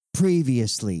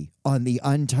Previously on the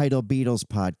Untitled Beatles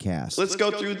podcast. Let's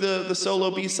go through the solo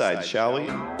B-side, shall we?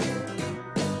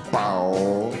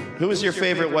 Bow. Who is your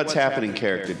favorite What's Happening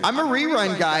character? I'm a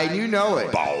rerun guy, and you know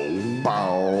it. Bow.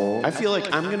 Bow. I feel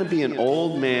like I'm going to be an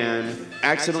old man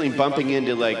accidentally bumping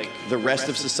into, like, the rest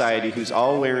of society who's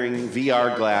all wearing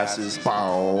VR glasses.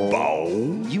 Bow. Bow.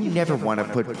 You never want to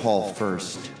put Paul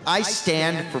first. I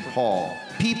stand for Paul.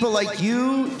 People like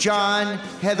you, John,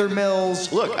 Heather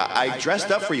Mills. Look, I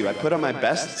dressed up for you. I put on my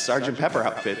best Sgt. Pepper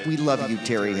outfit. We love you,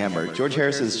 Terry Hemmert. George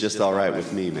Harrison's just all right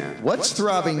with me, man. What's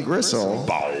throbbing gristle?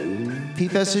 Bow.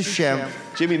 P.F.S. is Shemp.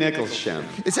 Jimmy Nichols, Shem.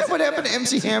 Is that what happened to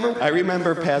MC Hammer? I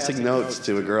remember passing notes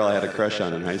to a girl I had a crush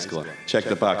on in high school. Check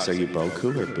the box. Are you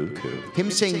Boku or Buku?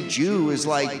 Him saying Jew is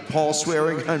like Paul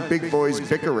swearing on big boys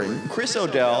bickering. Chris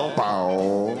O'Dell.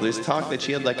 Bow. There's talk that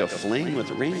she had like a fling with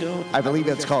Ringo. I believe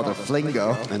that's called a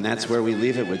flingo. And that's where we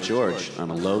leave it with George on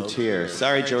a low tier.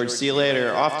 Sorry, George. See you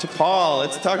later. Off to Paul.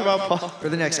 Let's talk about Paul. For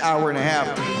the next hour and a half.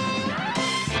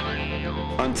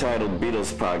 Untitled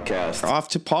Beatles podcast. Off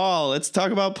to Paul. Let's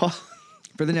talk about Paul.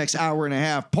 For the next hour and a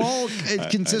half. Paul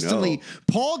consistently,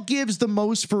 Paul gives the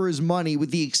most for his money, with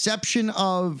the exception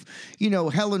of,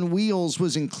 Helen Wheels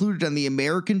was included on the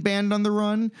American Band on the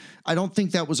Run. I don't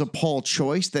think that was a Paul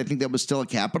choice. I think that was still a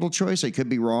Capitol choice. I could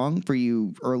be wrong. For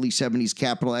you early 70s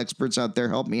Capitol experts out there,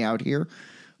 help me out here.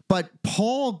 But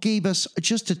Paul gave us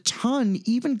just a ton,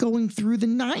 even going through the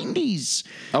 90s.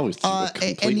 Oh,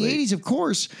 completely. And the 80s, of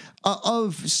course,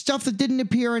 of stuff that didn't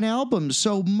appear in albums.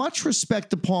 So much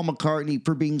respect to Paul McCartney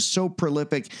for being so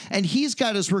prolific. And he's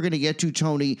got, as we're going to get to,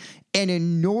 Tony, an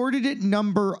inordinate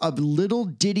number of little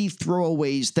ditty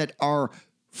throwaways that are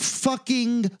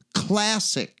fucking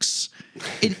classics.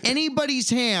 In anybody's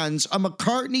hands, a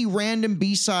McCartney random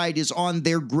B-side is on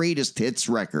their greatest hits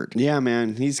record. Yeah,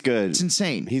 man, he's good. It's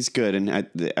insane. He's good, and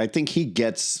I think he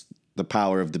gets the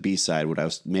power of the B-side, what I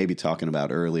was maybe talking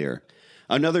about earlier.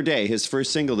 Another Day, his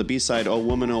first single, the B-side, Oh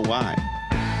Woman, Oh Why.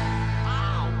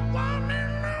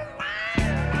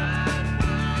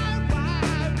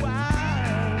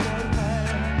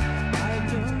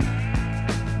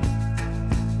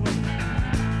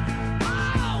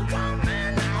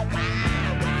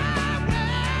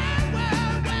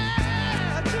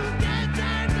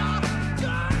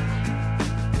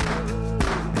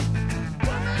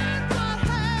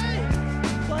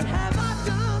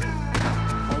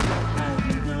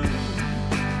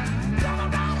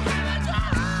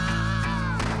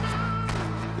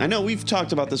 I know we've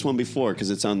talked about this one before because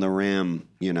it's on the RAM,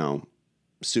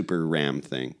 Super RAM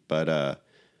thing, but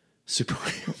Super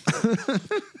RAM.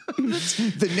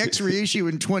 The next reissue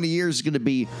in 20 years is going to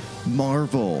be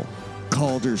Marvel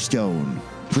Calderstone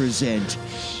present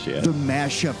the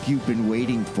mashup you've been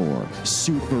waiting for,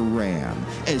 Super RAM,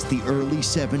 as the early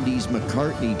 70s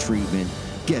McCartney treatment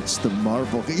gets the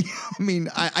Marvel. I mean,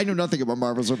 I know nothing about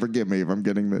Marvel, so forgive me if I'm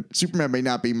getting that. Superman may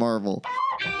not be Marvel.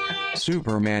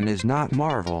 Superman is not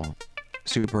Marvel.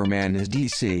 Superman is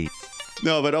DC.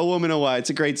 No, but Oh Woman, Oh Why, it's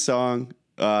a great song.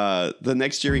 The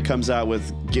next year he comes out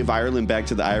with Give Ireland Back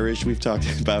to the Irish. We've talked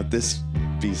about this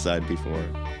B-side before.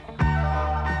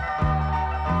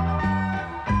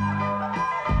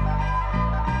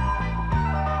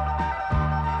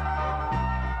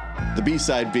 The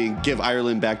B-side being Give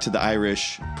Ireland Back to the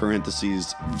Irish,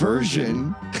 parentheses,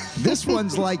 version. This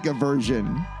one's like a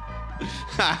version.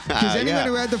 Because anyone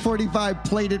who had the 45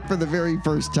 played it for the very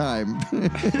first time.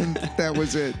 And that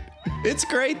was it. It's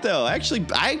great, though. Actually,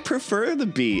 I prefer the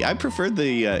B. I prefer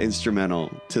the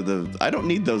instrumental to the... I don't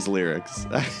need those lyrics.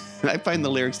 I find the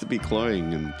lyrics to be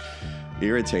cloying and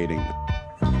irritating.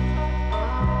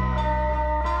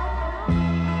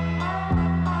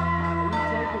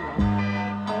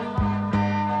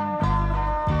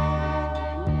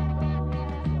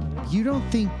 You don't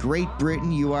think Great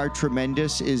Britain, You Are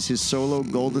Tremendous is his solo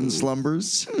Golden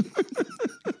Slumbers?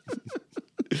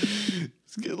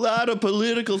 A lot of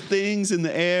political things in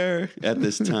the air at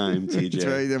this time, TJ. That's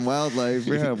right, in wildlife.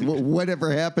 Yeah.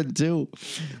 Whatever happened to ...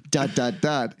 Yeah,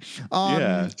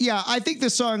 I think the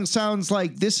song sounds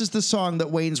like this is the song that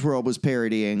Wayne's World was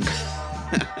parodying.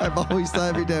 I've always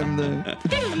thought of them.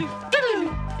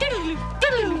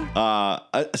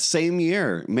 Same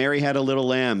year, Mary Had a Little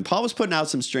Lamb. Paul was putting out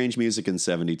some strange music in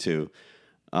 72.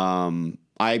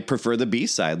 I prefer the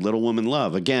B-side, Little Woman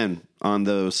Love. Again, on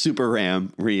the Super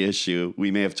RAM reissue,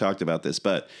 we may have talked about this,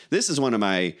 but this is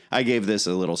I gave this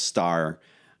a little star.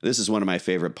 This is one of my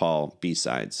favorite Paul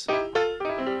B-sides.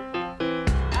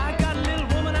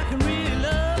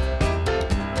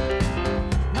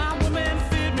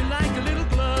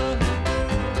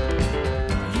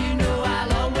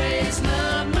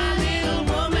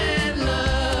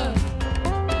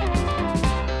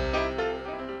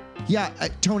 Yeah,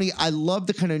 Tony, I love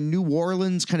the kind of New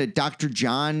Orleans, kind of Dr.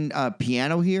 John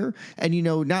piano here. And, you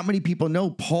know, not many people know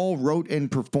Paul wrote and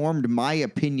performed My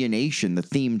Opinionation, the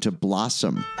theme to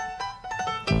Blossom.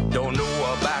 Don't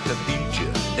know about the future.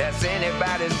 That's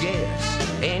anybody's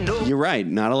guess. Ain't no. You're right.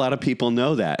 Not a lot of people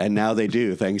know that. And now they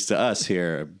do, thanks to us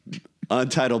here.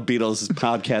 Untitled Beatles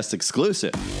podcast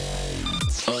exclusive.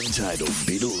 Untitled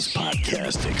Beatles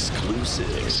podcast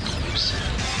exclusive.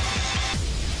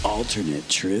 Alternate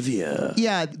trivia.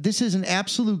 Yeah, this is an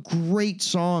absolute great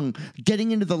song.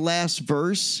 Getting into the last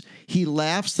verse, he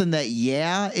laughs, then that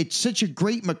it's such a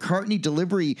great McCartney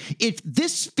delivery.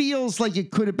 This feels like it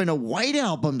could have been a White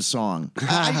Album song.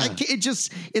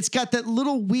 It's got that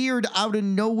little weird out of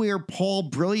nowhere Paul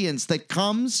brilliance that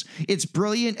comes. It's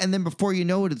brilliant, and then before you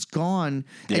know it, it's gone.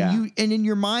 And in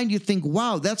your mind you think,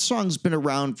 wow, that song's been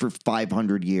around for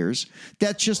 500 years.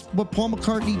 That's just what Paul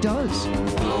McCartney does.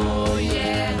 Oh,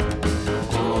 yeah.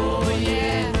 Oh,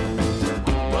 yeah.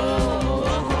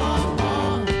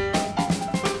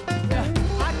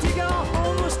 I take her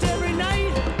almost every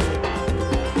night.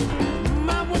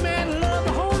 My woman love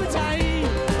to hold me tight.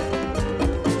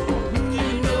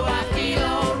 You know I feel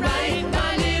alright,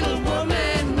 my little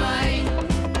woman, mine.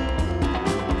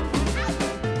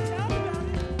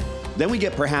 Then we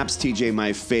get perhaps, TJ,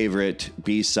 my favorite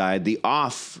B-side, the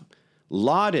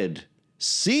oft-lauded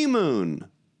Sea Moon,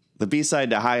 the B-side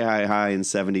to Hi, Hi, Hi in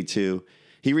 72.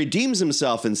 He redeems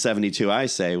himself in 72, I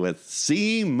say, with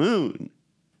Sea Moon.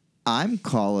 I'm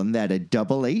calling that a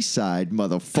double A side,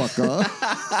 motherfucker.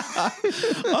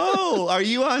 Oh, are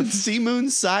you on Sea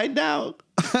Moon's side now?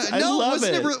 I love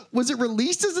it. Was it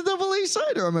released as a double A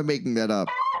side, or am I making that up?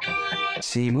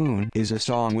 Sea Moon is a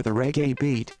song with a reggae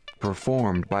beat,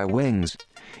 performed by Wings.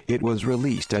 It was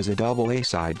released as a double A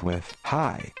side with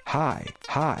Hi, Hi,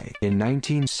 Hi in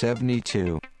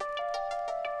 1972.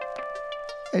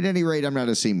 At any rate, I'm not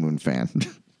a Sea Moon fan.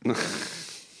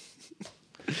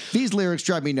 These lyrics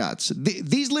drive me nuts.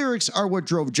 These lyrics are what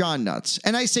drove John nuts.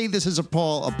 And I say this as a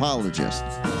Paul apologist.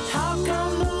 How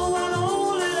come no one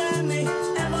older than me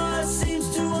ever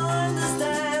seems to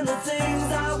understand the things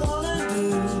I wanna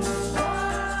do?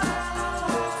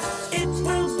 It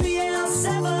will be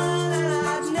L7 and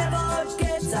I'd never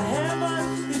get to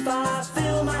heaven if I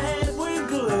fill my head with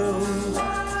glue.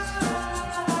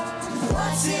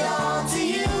 What's it all to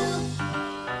you?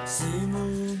 Sea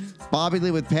Moon. Bobby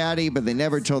Lee with Patty, but they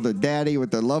never told their daddy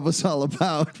what their love was all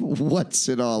about. What's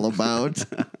it all about?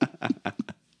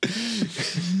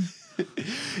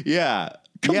 Yeah.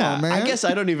 Come on, man. I guess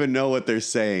I don't even know what they're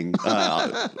saying.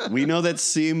 We know that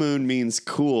Sea Moon means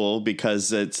cool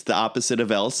because it's the opposite of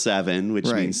L7, which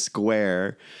Right. means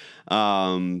square.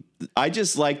 I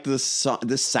just like the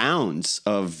sounds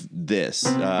of this.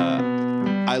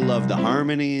 I love the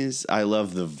harmonies. I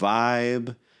love the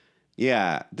vibe.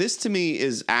 Yeah, this to me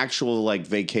is actual like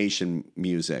vacation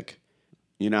music.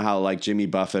 You know how like Jimmy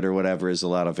Buffett or whatever is a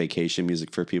lot of vacation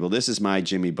music for people. This is my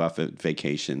Jimmy Buffett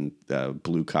vacation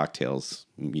blue cocktails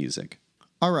music.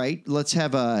 All right, let's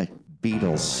have a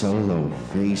Beatles solo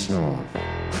face-off.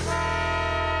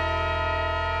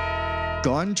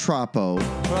 Gun Troppo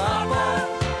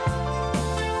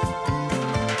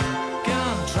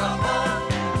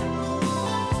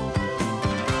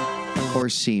or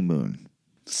Sea Moon.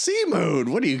 Sea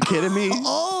Moon, what are you kidding me?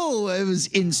 Oh, it was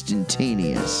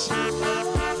instantaneous.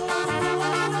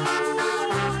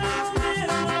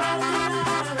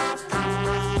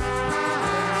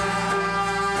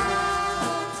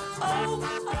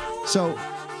 So,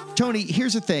 Tony,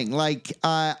 here's the thing. Like,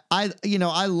 I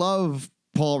love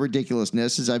Paul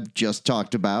ridiculousness, as I've just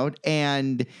talked about,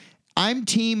 and I'm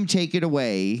team Take It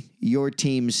Away. You're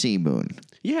team Sea Moon,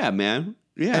 Yeah, man.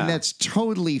 Yeah. and that's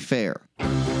totally fair.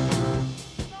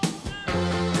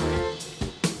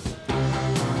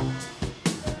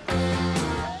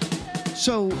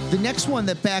 So the next one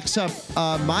that backs up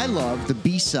My Love, the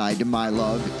B-side to My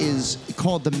Love, is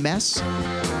called The Mess.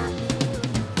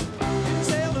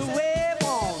 Sailed away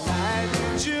one night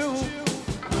in June.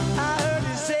 I heard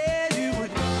you say you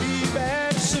would be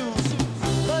back soon.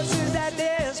 But since that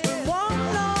day, it's been one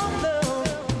long love.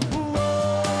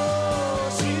 Whoa,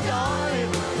 sweet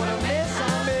darling, what a mess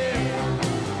I made.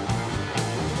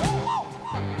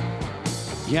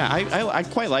 Yeah, I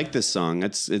quite like this song.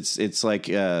 It's like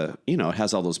it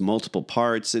has all those multiple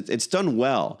parts. It's done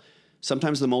well.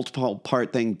 Sometimes the multiple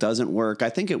part thing doesn't work. I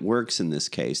think it works in this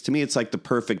case. To me, it's like the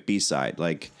perfect B-side.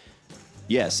 Like,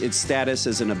 yes, its status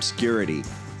as an obscurity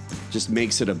just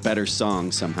makes it a better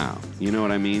song somehow. You know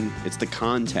what I mean? It's the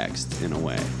context in a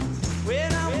way.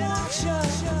 When I want you,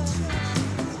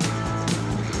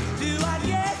 do I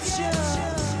get you?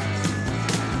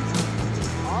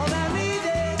 All that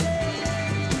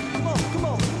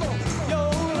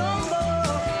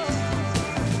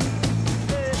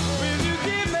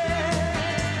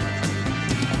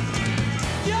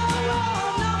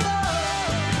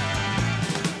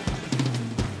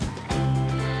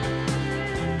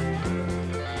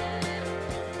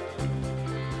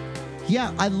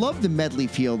Yeah, I love the medley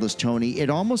feel of this, Tony. It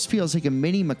almost feels like a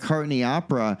mini McCartney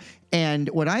opera. And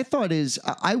what I thought is,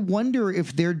 I wonder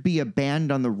if there'd be a Band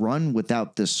on the Run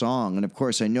without this song. And of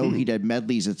course, I know he'd had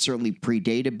medleys that certainly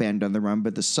predated Band on the Run,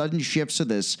 but the sudden shifts of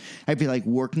this, I feel like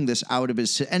working this out of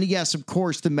his. And yes, of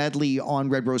course, the medley on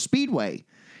Red Rose Speedway.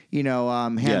 You know,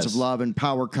 Hands of Love and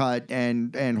Power Cut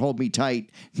and Hold Me Tight,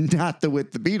 not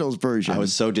with the Beatles version. I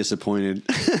was so disappointed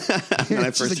when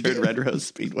I first heard Red Rose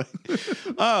Speedway.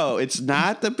 Oh, it's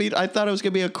not the Beatles. I thought it was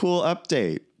going to be a cool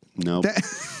update. Nope.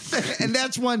 And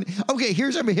that's one. Okay,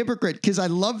 I'm a hypocrite because I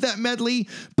love that medley,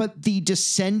 but the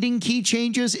descending key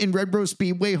changes in Red Rose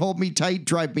Speedway, Hold Me Tight,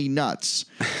 drive me nuts.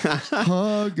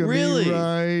 Hug Really? me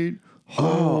right.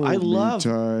 Oh, I love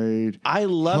Hug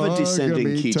a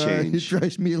descending me key tight. change. It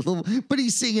drives me a little, but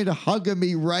he's singing "Hug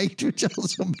me right," which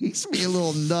also makes me a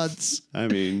little nuts. I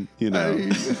mean, you know.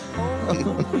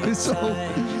 So,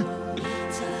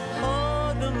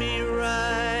 Hold me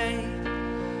right,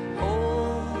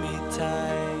 hold me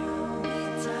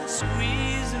tight,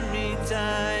 squeeze me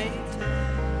tight,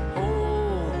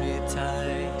 hold me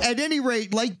tight. at any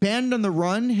rate, like Band on the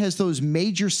Run has those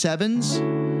major sevens.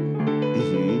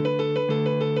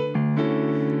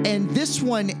 And this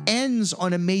one ends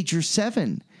on a major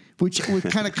seven, which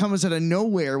kind of comes out of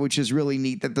nowhere, which is really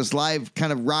neat that this live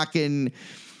kind of rockin',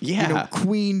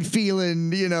 Queen feeling,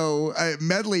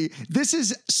 medley. This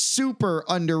is super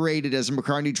underrated as a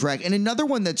McCartney track. And another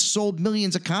one that sold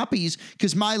millions of copies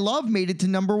because My Love made it to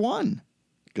 #1.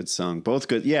 Good song. Both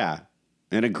good. Yeah.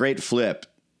 And a great flip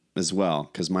as well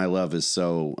because My Love is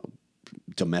so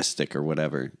domestic or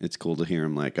whatever. It's cool to hear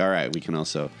him like, all right, we can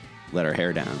also let our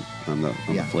hair down on the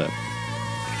flip.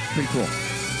 Pretty cool.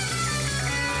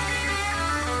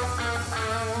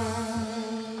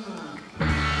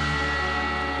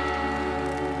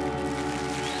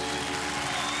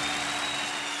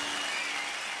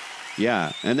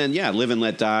 Yeah. And then, Live and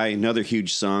Let Die, another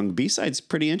huge song. B-side's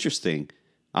pretty interesting.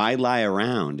 I Lie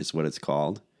Around is what it's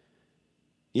called.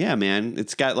 Yeah, man.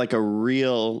 It's got like a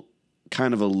real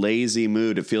kind of a lazy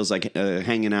mood. It feels like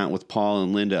hanging out with Paul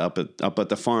and Linda up at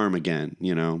the farm again,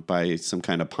 by some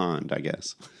kind of pond, I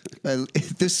guess.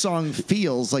 This song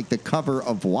feels like the cover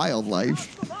of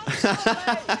Wildlife.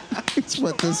 It's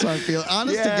what this song feels.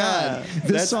 Honest to God,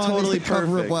 this song totally is the cover of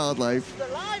perfect. Wildlife. The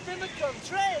life in the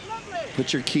country, lovely.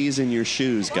 Put your keys in your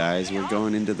shoes, guys. We're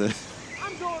going into the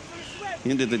I'm going for a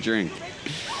swim. into the drink.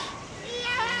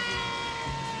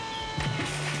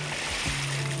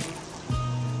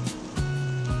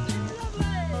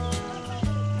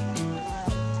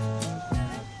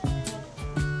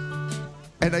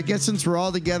 And I guess since we're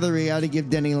all together, we ought to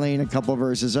give Denny Lane a couple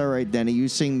verses. All right, Denny, you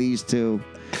sing these two.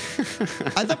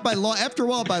 I thought after a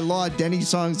while, by law, Denny's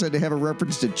songs had to have a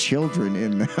reference to children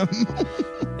in them.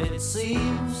 It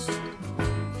seems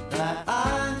that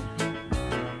I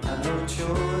have no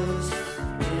choice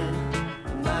in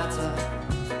the matter.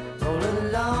 Roll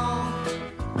along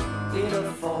in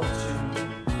a fortune.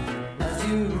 As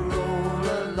you roll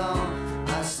along,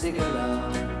 I stick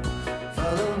along.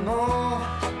 Furthermore,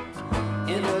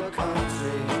 in the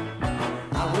country,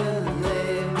 I will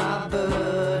lay my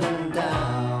burden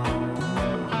down.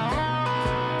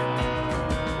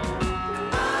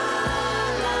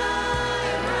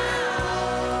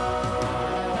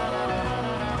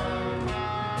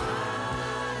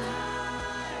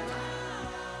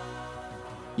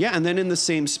 Yeah, and then in the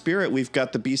same spirit, we've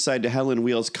got the B-side to Helen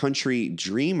Wheels' Country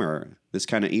Dreamer, this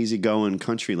kind of easygoing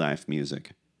country life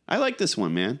music. I like this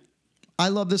one, man. I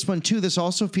love this one too. This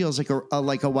also feels like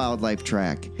a Wildlife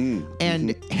track.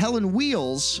 And Helen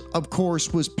Wheels, of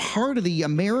course, was part of the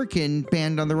American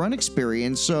Band on the Run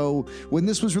experience. So when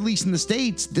this was released in the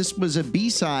States, this was a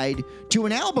B-side to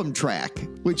an album track,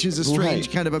 which is a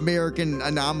strange kind of American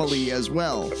anomaly as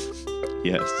well.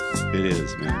 Yes, it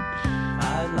is, man.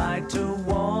 I'd like to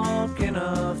walk in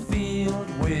a field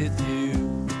with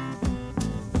you.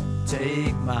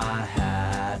 Take my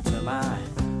hat to my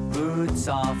boots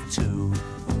off too.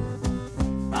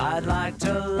 I'd like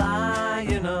to lie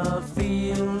in a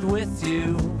field with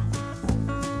you.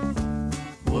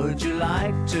 Would you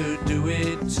like to do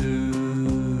it too,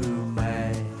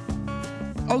 man?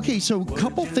 Okay, so a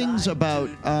couple things about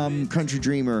Country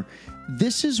Dreamer.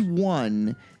 This is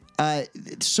one.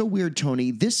 It's so weird,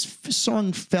 Tony. This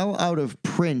song fell out of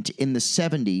print in the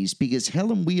 70s because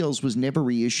Helen Wheels was never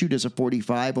reissued as a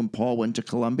 45 when Paul went to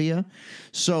Columbia.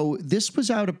 So this was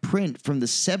out of print from the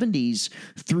 70s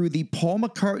through the Paul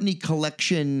McCartney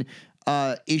collection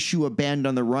issue of Band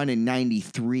on the Run in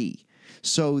 93.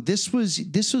 So this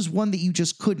was one that you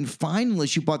just couldn't find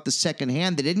unless you bought the second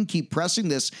hand. They didn't keep pressing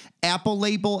this Apple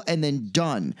label and then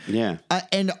done. Yeah.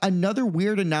 And another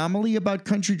weird anomaly about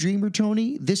Country Dreamer,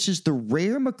 Tony, this is the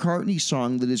rare McCartney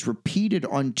song that is repeated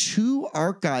on 2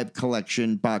 Archive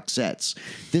Collection box sets.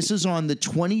 This is on the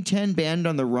 2010 Band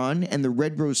on the Run and the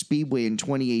Red Rose Speedway in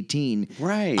 2018.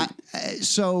 Right.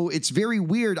 So it's very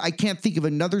weird. I can't think of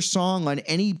another song on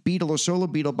any Beatle or solo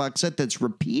Beatle box set that's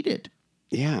repeated.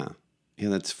 Yeah. Yeah,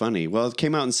 that's funny. Well, it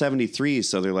came out in 73,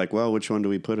 so they're like, well, which one do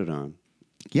we put it on?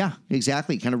 Yeah,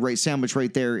 exactly. Kind of sandwich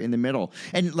right there in the middle.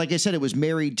 And like I said, it was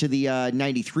married to the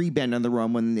 93 Band on the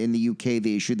Run when in the UK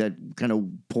they issued that kind of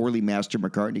poorly mastered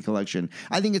McCartney collection.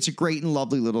 I think it's a great and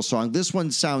lovely little song. This one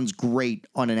sounds great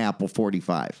on an Apple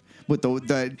 45 with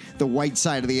the white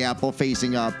side of the apple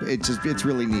facing up. It's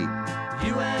really neat.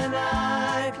 You and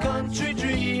I, country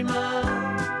dreamer,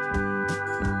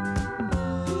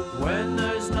 when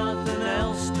there's nothing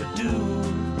else to do.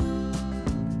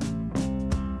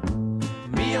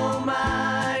 Me, oh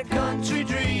my country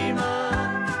dreamer,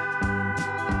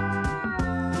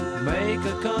 make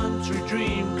a country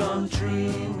dream come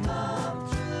true.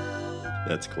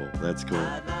 That's cool. That's cool.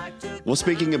 Well,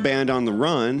 speaking of Band on the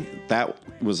Run, that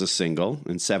was a single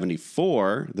in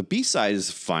 74. The B-side is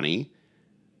funny.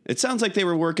 It sounds like they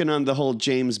were working on the whole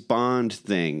James Bond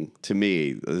thing to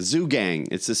me. The Zoo Gang,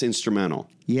 it's this instrumental.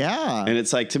 Yeah. And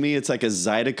it's like, to me, it's like a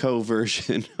Zydeco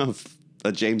version of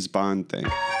a James Bond thing.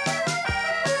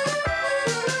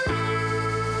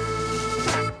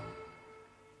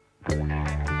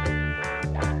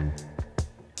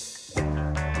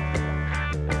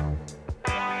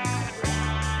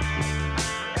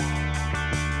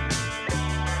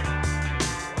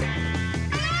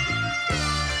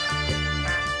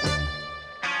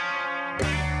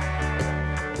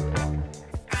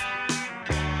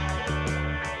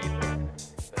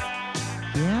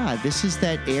 This is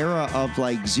that era of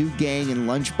like Zoo Gang and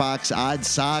Lunchbox Odd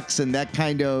Socks and that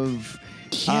kind of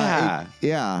Yeah.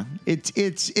 It's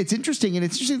interesting, and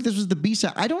it's interesting that this was the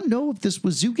B-side. I don't know if this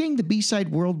was Zoo Gang the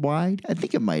B-side worldwide. I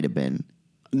think it might have been.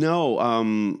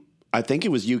 No, I think it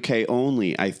was UK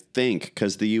only, I think,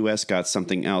 because the US got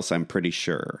something else, I'm pretty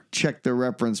sure. Check the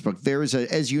reference book. There is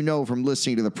as you know from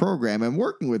listening to the program and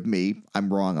working with me,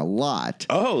 I'm wrong a lot.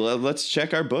 Oh, let's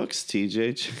check our books,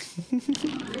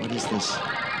 TJ. What is this?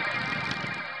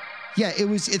 Yeah,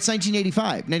 it's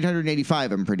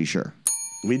 1985, I'm pretty sure.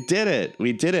 We did it,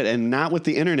 and not with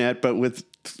the internet, but with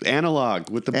analog,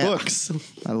 with the books.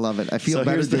 I love it. I feel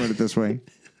better doing it this way.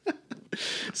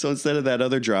 So instead of that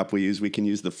other drop we can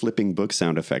use the flipping book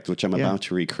sound effect, which I'm about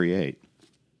to recreate.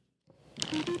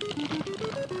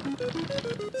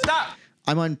 Stop!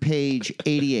 I'm on page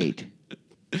 88.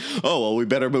 Oh, well, we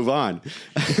better move on.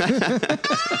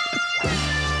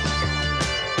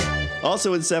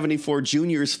 Also in 74,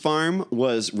 Junior's Farm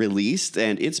was released,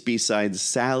 and its B-side,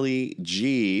 Sally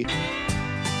G.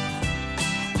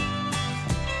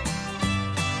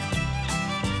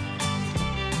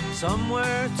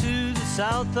 Somewhere to the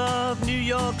south of New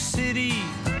York City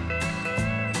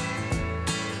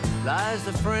lies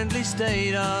the friendly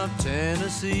state of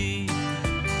Tennessee.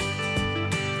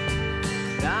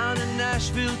 Down in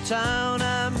Nashville town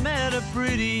I met a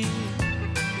pretty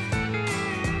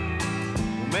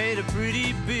who made a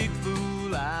pretty big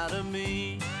fool out of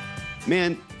me.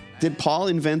 Man, did Paul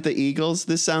invent the Eagles?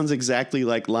 This sounds exactly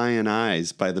like Lion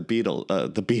Eyes by the Beatles,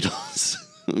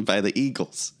 by the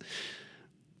Eagles.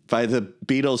 By the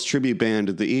Beatles tribute band,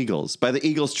 the Eagles. By the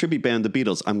Eagles tribute band, the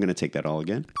Beatles. I'm going to take that all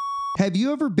again. Have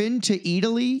you ever been to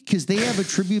Italy? Because they have a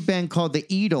tribute band called the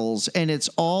Eagles, and it's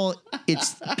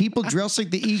people dressed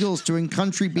like the Eagles doing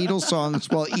country Beatles songs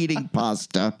while eating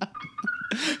pasta.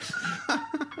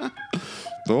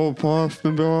 The pasta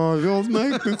Beatles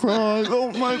make me cry.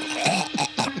 Oh my!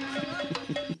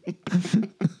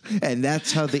 And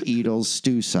that's how the Eagles'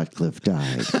 Stu Sutcliffe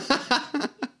died.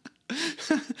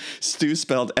 Stu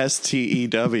spelled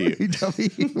S-T-E-W.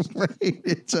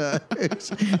 Right.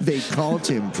 They called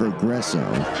him Progresso.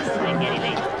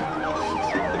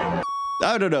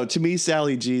 I don't know. To me,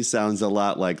 Sally G sounds a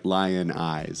lot like Lion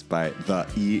Eyes by the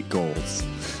Eagles.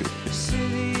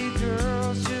 City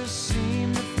girls just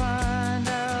seem to find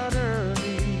out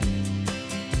early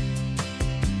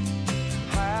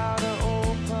how to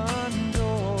open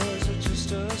doors with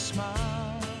just a smile.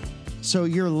 So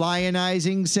you're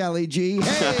lionizing Sally G.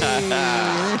 Hey,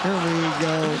 there we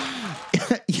go.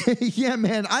 Yeah,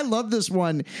 man, I love this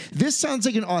one. This sounds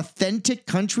like an authentic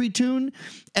country tune.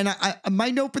 And my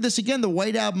note for this, again, the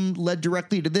White Album led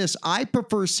directly to this. I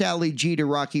prefer Sally G to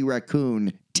Rocky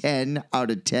Raccoon 10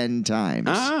 out of 10 times.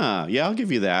 Ah, yeah, I'll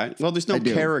give you that. Well, there's no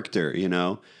character,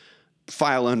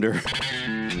 file under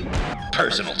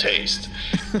Personal taste.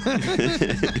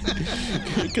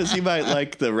 because you might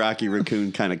like the Rocky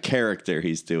Raccoon kind of character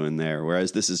he's doing there,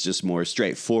 whereas this is just more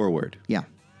straightforward. Yeah.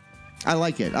 I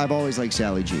like it. I've always liked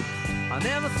Sally G. I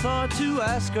never thought to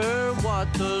ask her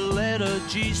what the letter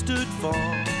G stood for,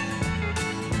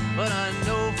 but I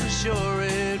know for sure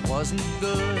it wasn't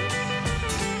good.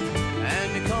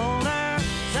 And they called her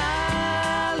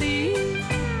Sally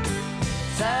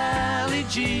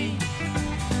G.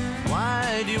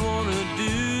 Why do you want to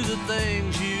do the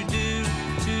things you do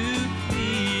to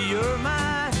me? You're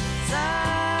my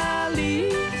Sally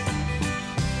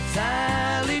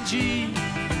G. You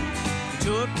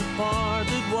took the part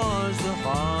that was the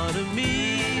heart of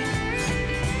me,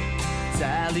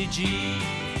 Sally G.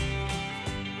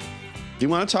 Do you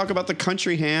want to talk about the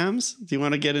country hams? Do you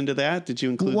want to get into that? Did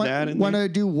you include that in Want there?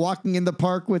 to do Walking in the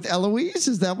Park with Eloise?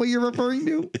 Is that what you're referring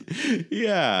to?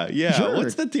 Yeah. Sure.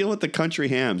 What's the deal with the country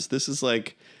hams? This is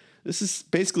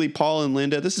basically Paul and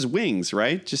Linda. This is Wings,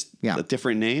 right? Just a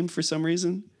different name for some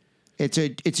reason. It's a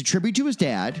tribute to his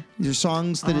dad. These are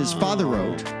songs that his father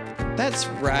wrote. That's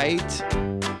right.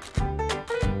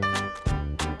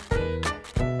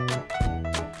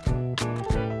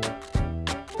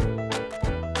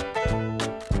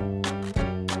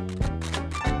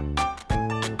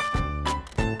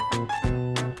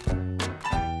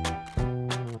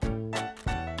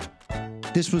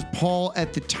 This was Paul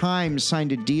at the time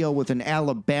signed a deal with an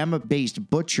Alabama-based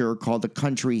butcher called the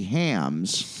Country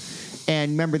Hams.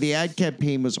 And remember, the ad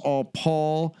campaign was all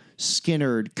Paul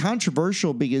Skinnerd.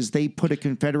 Controversial because they put a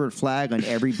Confederate flag on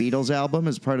every Beatles album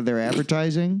as part of their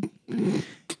advertising.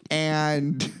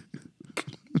 And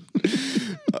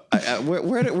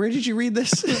where did you read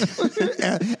this?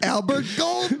 Albert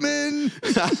Goldman.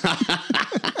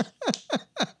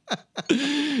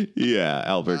 Yeah,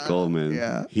 Albert Goldman.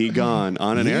 yeah. He gone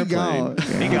on an airplane.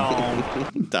 He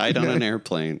gone. Died on an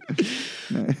airplane.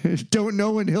 Don't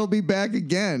know when he'll be back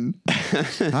again.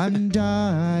 I'm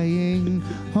dying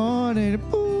on it.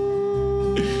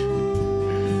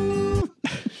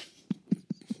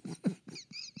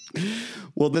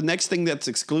 Well, the next thing that's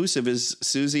exclusive is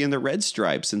Susie and the Red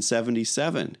Stripes in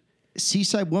 77.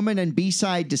 Seaside Woman and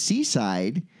B-Side to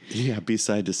Seaside. Yeah,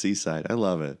 B-side to Seaside. I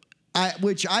love it.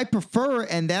 Which I prefer,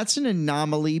 and that's an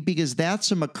anomaly because that's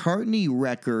a McCartney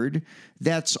record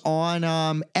that's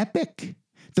on Epic.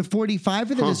 The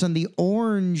 45 of it is on the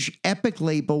orange Epic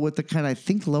label with the kind of, I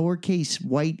think, lowercase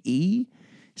white E.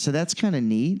 So that's kind of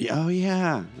neat. Oh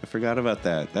yeah, I forgot about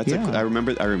that. That's Yeah. I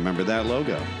remember that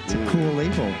logo. It's a cool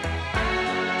label.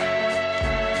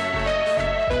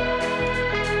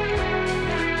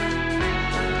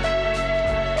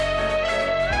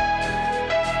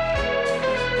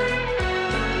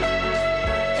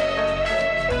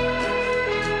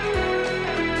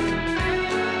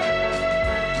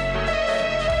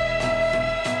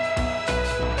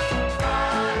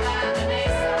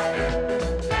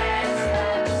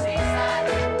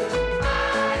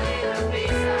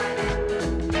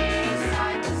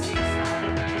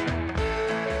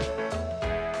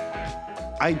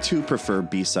 I too prefer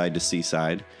B-side to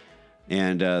C-side.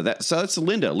 And that's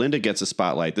Linda. Linda gets a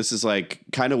spotlight. This is like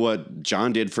kind of what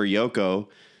John did for Yoko.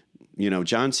 You know,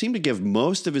 John seemed to give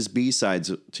most of his B-sides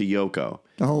to Yoko.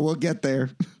 Oh, we'll get there.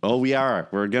 Oh, we are.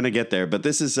 We're going to get there. But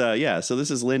this is, so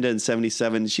this is Linda in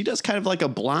 77. She does kind of like a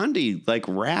Blondie, like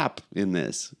rap in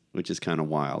this, which is kind of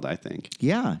wild, I think.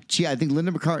 Yeah. Gee, I think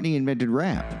Linda McCartney invented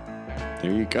rap.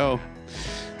 There you go.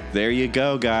 There you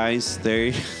go, guys.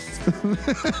 There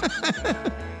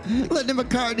Linda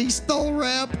McCartney stole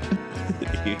rap.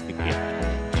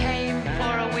 Came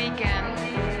for a weekend,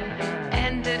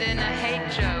 ended in a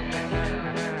hate joke.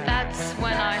 That's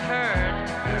when I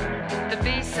heard the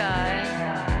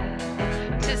B-side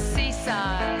to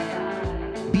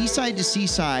Seaside. B-side to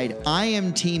Seaside. I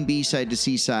am team B-side to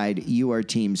Seaside. You are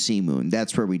team Sea Moon.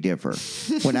 That's where we differ.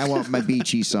 When I want my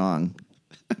beachy song.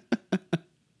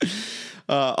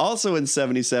 Also in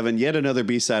 77, yet another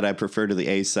B-side I prefer to the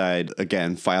A-side.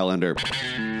 Again, file under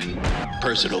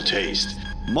Personal taste.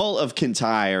 Mull of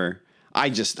Kintyre.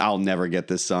 I'll never get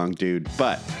this song, dude.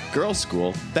 But Girls'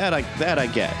 School, that I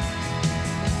get.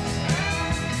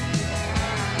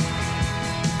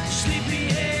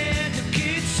 Sleepyhead, the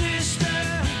kid sister,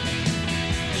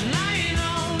 is lying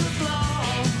on the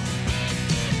floor.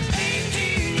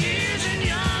 18 years and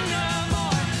younger,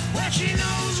 boy. Well, she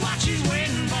knows what she's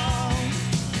waiting for.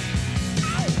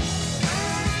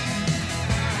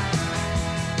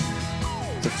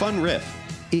 It's a fun riff.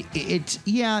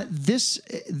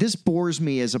 This bores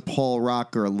me as a Paul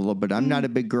rocker a little bit. I'm not a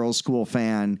big Girls' School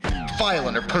fan.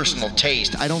 Violent or personal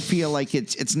taste. I don't feel like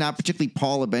it's not particularly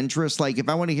Paul of interest. Like if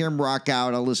I want to hear him rock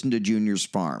out, I'll listen to Junior's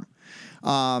Farm.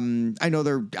 I know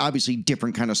they're obviously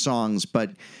different kind of songs,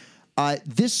 but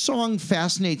this song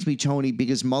fascinates me, Tony,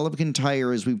 because Mull of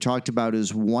Kintyre, as we've talked about,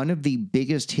 is one of the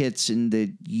biggest hits in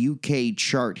the UK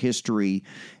chart history,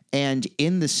 and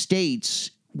in the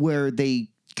States where they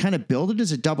kind of build it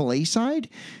as a double A side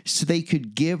so they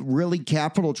could give really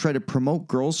capital, try to promote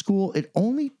Girls' School. It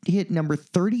only hit number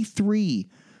 33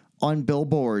 on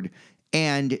Billboard,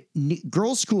 and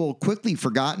Girls' School quickly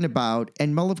forgotten about,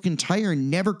 and Mull of Kintyre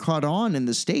never caught on in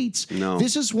the States. No.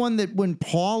 This is one that when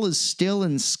Paul is still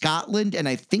in Scotland and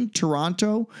I think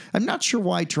Toronto, I'm not sure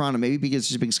why Toronto, maybe because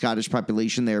there's a big Scottish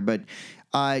population there, but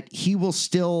he will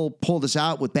still pull this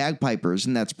out with bagpipers,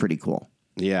 and that's pretty cool.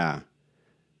 Yeah.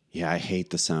 Yeah, I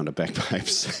hate the sound of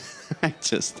bagpipes. I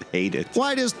just hate it.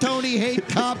 Why does Tony hate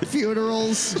cop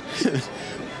funerals?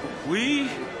 We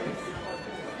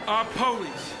are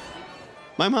police.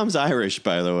 My mom's Irish,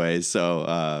 by the way,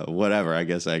 so whatever. I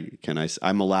guess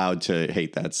I'm allowed to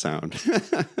hate that sound.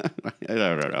 I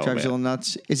don't know. Drives you a little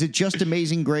nuts. Is it just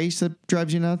Amazing Grace that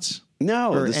drives you nuts?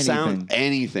 No, Or the sound,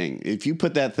 anything. If you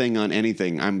put that thing on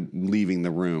anything, I'm leaving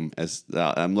the room. As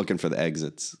I'm looking for the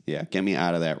exits. Yeah, get me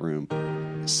out of that room.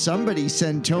 Somebody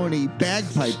send Tony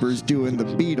bagpipers doing the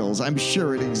Beatles. I'm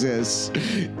sure it exists.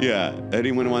 Yeah,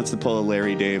 anyone who wants to pull a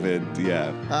Larry David,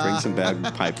 yeah, bring some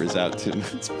bagpipers out to me.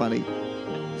 It's funny.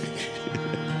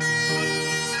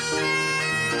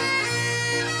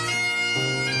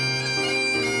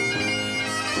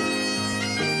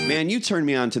 Man, you turned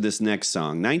me on to this next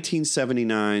song,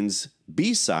 1979's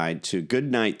B-side to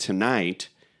Goodnight Tonight.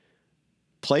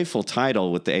 Playful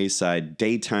title with the A-side,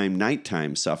 Daytime,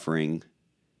 Nighttime Suffering.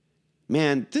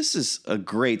 Man, this is a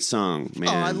great song, man.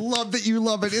 Oh, I love that you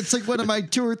love it. It's like one of my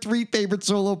 2 or 3 favorite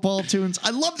solo Paul tunes.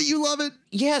 I love that you love it.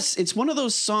 Yes, it's one of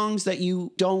those songs that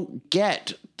you don't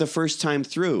get the first time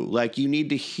through. Like, you need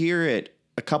to hear it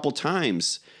a couple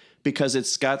times because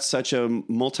it's got such a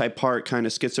multi-part kind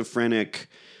of schizophrenic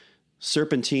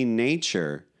serpentine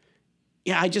nature.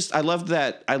 Yeah, I love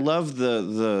that. I love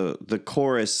the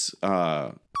chorus.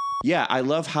 Yeah, I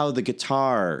love how the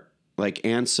guitar like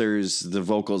answers the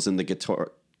vocals in the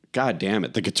guitar. God damn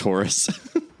it, the guitarist.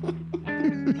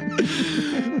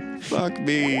 Fuck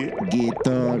me.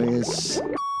 Guitarist.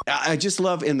 I just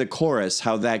love in the chorus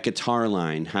how that guitar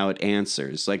line, how it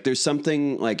answers. Like there's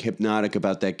something like hypnotic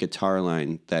about that guitar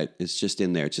line that is just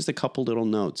in there. It's just a couple little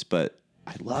notes, but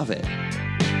I love it.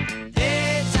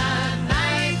 Daytime,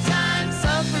 nighttime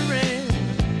suffering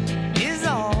is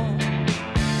all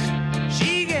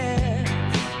she gets.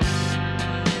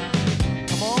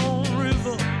 Come on,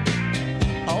 river,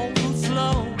 on the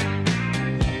flow,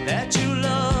 that you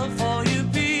love for you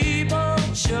people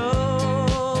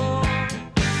show.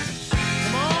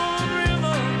 Come on,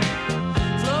 river,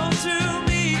 flow to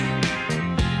me,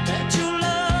 that you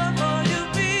love for you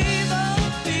people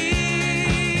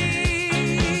feel.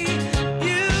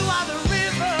 You are the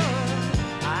river,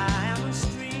 I am the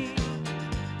stream.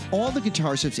 All the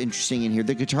guitar stuff's interesting in here.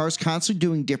 The guitar's constantly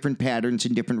doing different patterns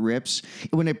and different riffs.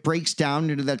 When it breaks down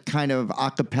into that kind of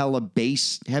a cappella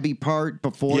bass heavy part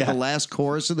before Yeah. the last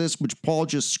chorus of this, which Paul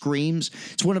just screams.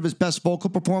 It's one of his best vocal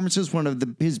performances, one of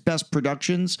his best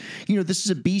productions. You know, this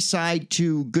is a B-side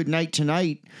to Goodnight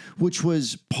Tonight, which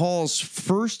was Paul's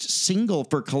first single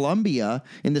for Columbia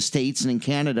in the States and in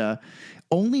Canada.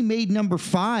 Only made number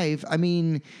 5. I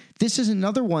mean, this is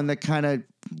another one that kind of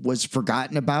was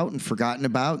forgotten about.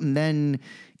 And then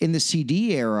in the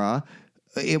CD era,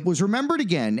 it was remembered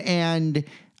again. And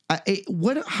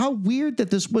how weird that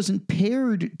this wasn't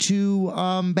paired to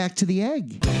Back to the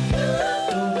Egg.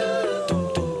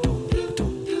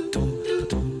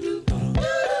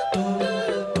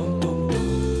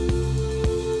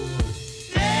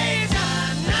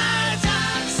 Daytime,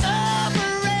 nighttime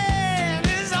suffering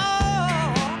is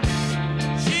all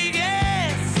she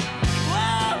gets.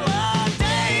 Whoa, whoa,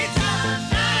 daytime,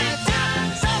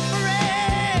 nighttime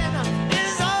suffering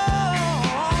is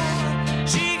all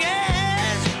she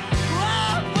gets.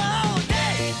 Whoa, whoa,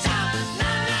 daytime,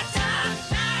 nighttime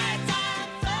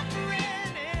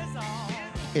suffering is all.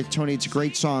 Tony, it's a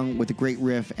great song with a great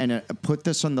riff, and put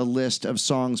this on the list of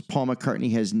songs Paul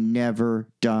McCartney has never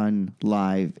done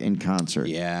live in concert.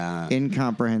 Yeah.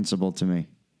 Incomprehensible to me.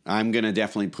 I'm going to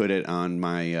definitely put it on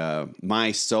my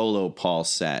my solo Paul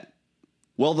set.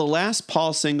 Well, the last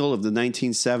Paul single of the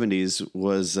 1970s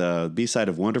was B-side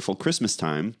of Wonderful Christmas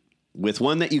Time, with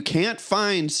one that you can't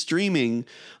find streaming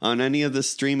on any of the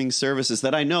streaming services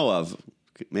that I know of.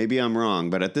 Maybe I'm wrong,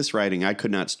 but at this writing, I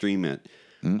could not stream it.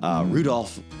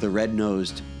 Rudolph the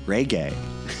Red-Nosed Reggae.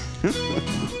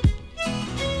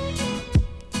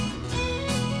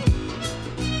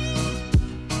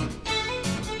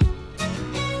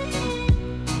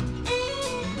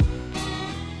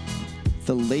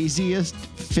 The laziest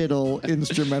fiddle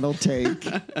instrumental take.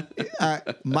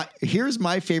 Here's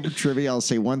my favorite trivia. I'll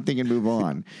say one thing and move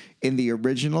on. In the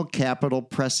original Capitol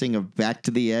pressing of Back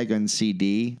to the Egg on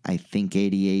CD, I think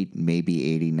 88,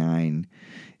 maybe 89,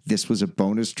 this was a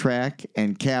bonus track,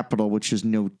 and Capitol, which is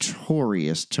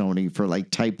notorious, Tony, for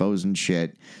like typos and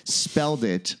shit, spelled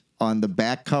it on the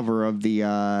back cover of the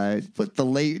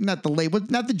not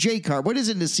the J card. What is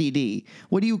it in a CD?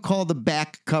 What do you call the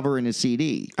back cover in a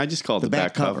CD? I just call it the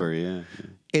back cover. Yeah.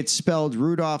 It's spelled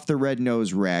Rudolph the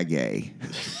Red-Nosed Reggae.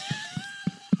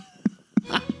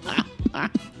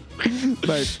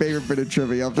 My favorite bit of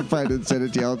trivia. I'll have to find it and send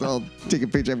it to you. I'll take a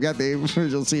picture. I've got the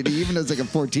original CD. Even as like a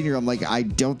 14-year-old, I'm like, I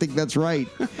don't think that's right.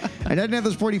 I didn't have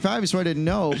this 45, so I didn't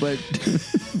know, but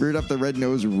Rudolph the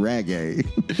Red-Nosed Reggae.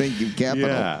 Thank you, Capitol.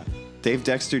 Yeah. Dave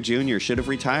Dexter Jr. should have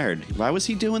retired. Why was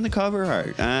he doing the cover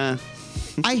art?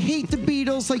 I hate the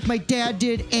Beatles like my dad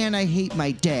did, and I hate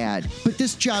my dad. But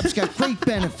this job's got great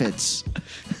benefits.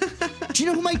 Do you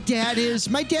know who my dad is?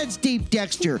 My dad's Dave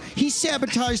Dexter. He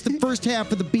sabotaged the first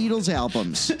half of the Beatles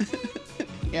albums.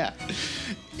 Yeah.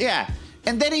 Yeah.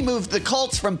 And then he moved the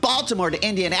Colts from Baltimore to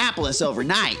Indianapolis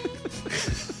overnight.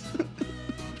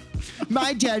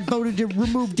 My dad voted to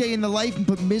remove Day in the Life and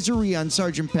put Misery on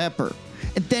Sgt. Pepper.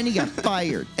 And then he got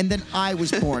fired. And then I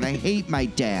was born. I hate my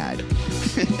dad.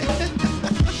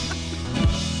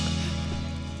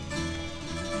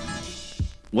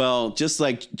 Well, just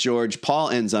like George, Paul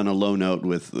ends on a low note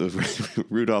with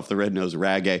Rudolph the Red-Nosed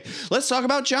Reggae. Let's talk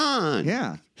about John.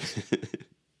 Yeah.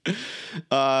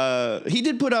 He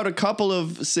did put out a couple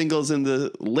of singles in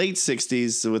the late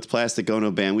 60s with Plastic Ono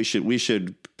Band. We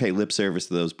should pay lip service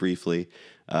to those briefly.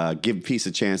 Give Peace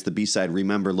a Chance, the B-side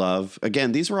Remember Love.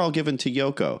 Again, these were all given to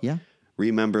Yoko. Yeah.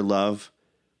 Remember Love.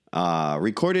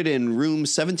 Recorded in room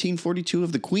 1742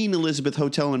 of the Queen Elizabeth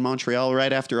Hotel in Montreal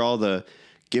right after all the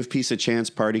Give Peace a Chance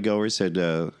partygoers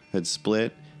had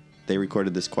split. They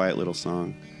recorded this quiet little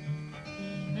song.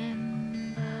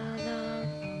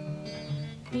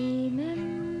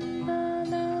 Remember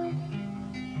love,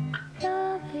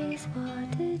 love is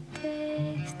what it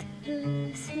takes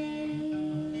to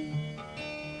see.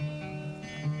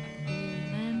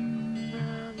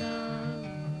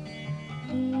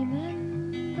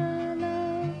 Remember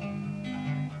love,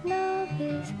 love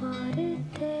is what it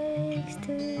takes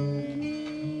to need.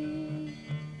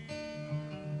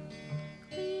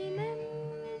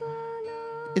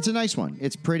 It's a nice one.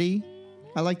 It's pretty.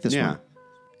 I like this one.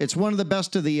 It's one of the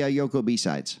best of the Yoko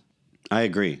B-sides. I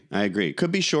agree.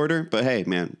 Could be shorter, but hey,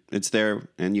 man, it's there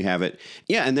and you have it.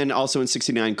 Yeah, and then also in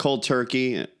 69, Cold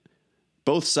Turkey.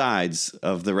 Both sides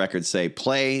of the record say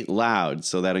play loud.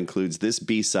 So that includes this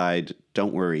B-side,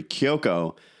 Don't Worry,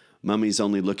 Kyoko, Mummy's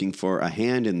Only Looking for a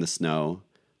Hand in the Snow,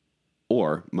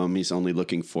 or Mummy's Only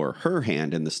Looking for Her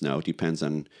Hand in the Snow. Depends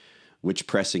on which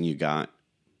pressing you got.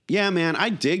 Yeah, man, I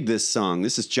dig this song.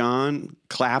 This is John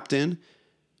Clapton,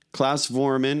 Klaus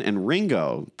Vormann, and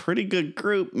Ringo. Pretty good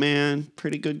group, man.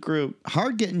 Pretty good group.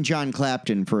 Hard getting John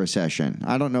Clapton for a session.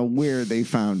 I don't know where they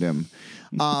found him.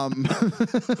 There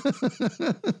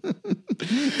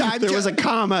was a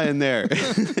comma in there.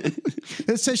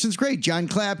 This session's great. John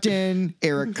Clapton,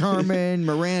 Eric Carmen,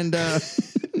 Miranda.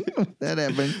 That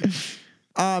happened.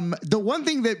 The one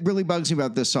thing that really bugs me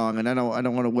about this song, and I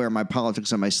don't want to wear my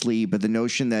politics on my sleeve, but the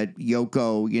notion that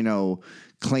Yoko,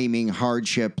 claiming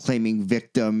hardship, claiming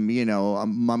victim,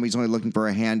 Mummy's only looking for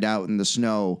a handout in the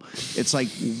snow. It's like,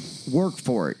 work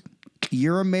for it.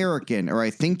 You're American, or I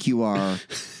think you are.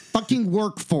 Fucking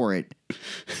work for it.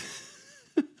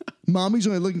 Mommy's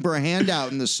only looking for a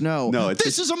handout in the snow. No,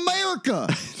 this is America.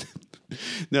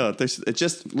 No, it's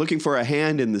just looking for a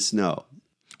hand in the snow.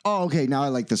 Oh, okay. Now I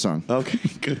like the song. Okay,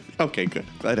 good.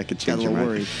 Glad I could change your mind.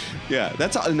 Worried. Yeah,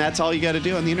 that's all you got to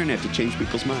do on the internet to change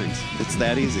people's minds. It's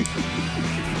that easy.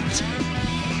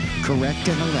 Correct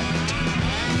and elect.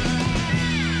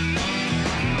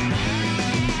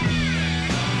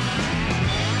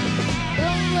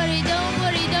 Don't worry, don't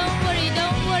worry, don't worry,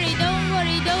 don't worry, don't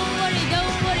worry, don't worry,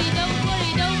 don't worry, don't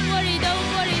worry, don't worry, don't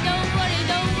worry, don't worry,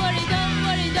 don't worry, don't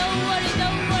worry, don't worry,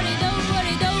 don't worry, don't worry, don't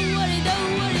worry, don't worry,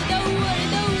 don't worry,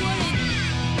 don't worry.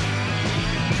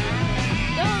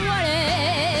 Don't worry.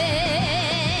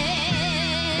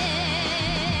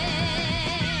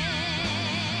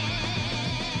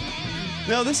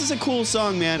 No, this is a cool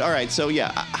song, man. All right, so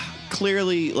yeah,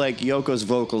 clearly like Yoko's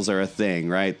vocals are a thing,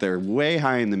 right? They're way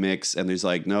high in the mix, and there's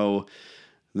no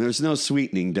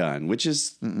sweetening done, which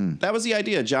is that was the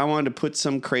idea. John wanted to put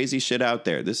some crazy shit out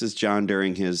there. This is John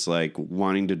during his like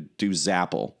wanting to do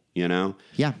Zapple, you know?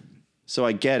 Yeah. So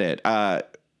I get it.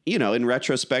 In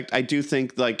retrospect, I do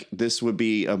think like this would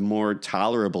be a more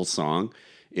tolerable song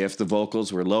if the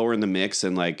vocals were lower in the mix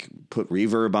and like put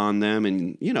reverb on them.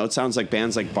 And, it sounds like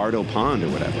bands like Bardo Pond or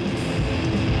whatever.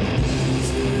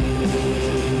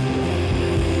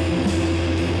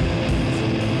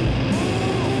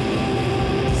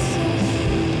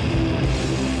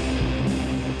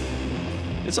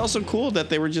 It's also cool that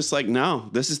they were just like, no,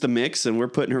 this is the mix and we're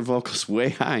putting her vocals way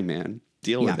high, man.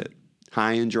 Deal with it.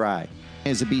 High and dry.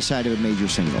 As a B-side of a major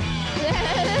single.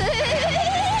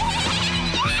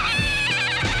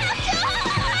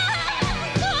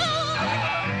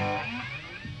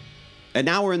 And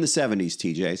now we're in the 70s,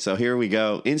 TJ. So here we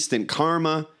go. Instant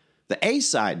Karma. The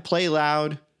A-side, Play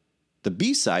Loud. The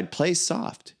B-side, Play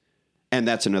Soft. And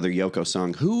that's another Yoko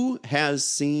song. Who Has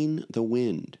Seen the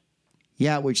Wind?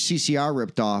 Yeah, which CCR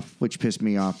ripped off, which pissed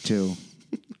me off too.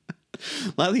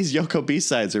 A lot of these Yoko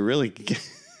B-sides are really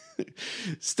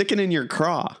sticking in your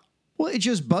craw. Well, it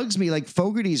just bugs me. Like,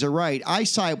 Fogerty's are right. I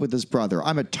side with his brother.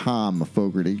 I'm a Tom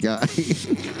Fogerty guy. Who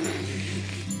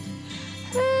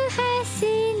has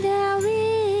seen the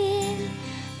wind?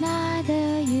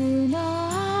 Neither you nor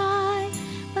I.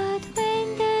 But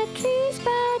when the trees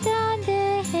bow down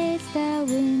their heads, the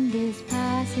wind is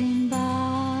passing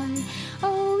by.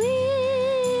 Oh,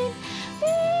 wind,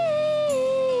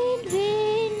 wind, wind,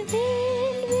 wind, wind.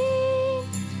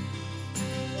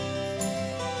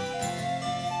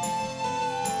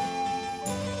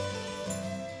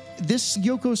 This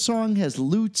Yoko song has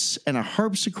lutes and a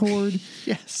harpsichord.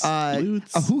 Yes,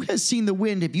 lutes. Who Has Seen the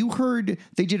Wind? Have you heard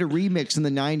they did a remix in the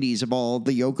 90s of all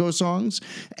the Yoko songs?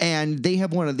 And they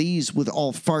have one of these with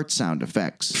all fart sound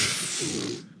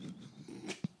effects.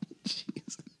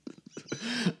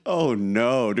 Oh,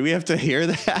 no. Do we have to hear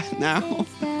that now?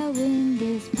 The wind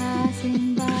is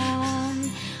passing by.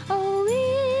 Oh,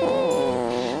 wind,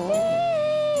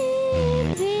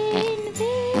 wind, wind, wind.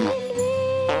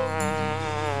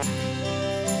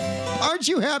 Aren't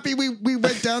you happy we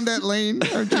went down that lane?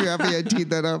 Aren't you happy I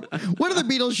teed that up? When are the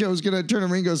Beatles shows going to turn a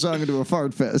Ringo song into a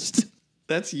fart fest?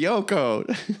 That's Yoko.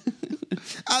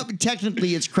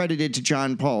 Technically, it's credited to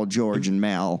John, Paul, George, and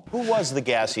Mal. Who was the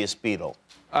gassiest Beatle?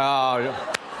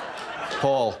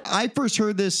 Paul. I first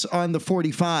heard this on the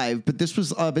 45, but this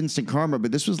was of Instant Karma,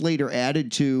 but this was later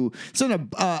added to. It's on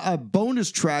a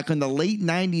bonus track on the late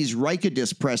 90s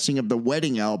Rikadis pressing of the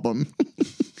Wedding album.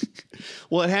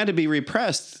 Well, it had to be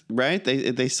repressed, right?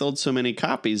 They sold so many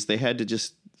copies, they had to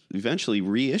just eventually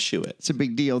reissue it. It's a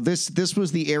big deal. This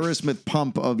was the Aerosmith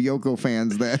pump of Yoko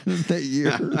fans that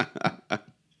year.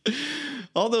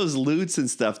 All those lutes and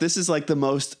stuff. This is like the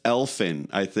most elfin,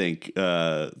 I think,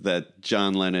 that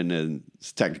John Lennon and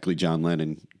technically John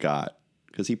Lennon got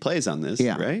because he plays on this,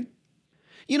 right?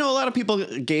 A lot of people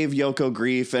gave Yoko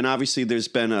grief, and obviously there's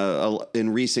been in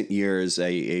recent years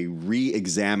a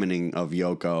re-examining of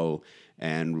Yoko,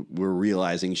 and we're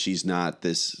realizing she's not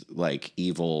this like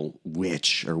evil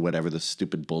witch or whatever the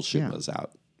stupid bullshit was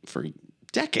out for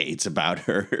decades about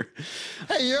her.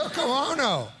 Hey, Yoko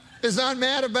Ono is not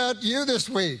mad about you this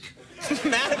week.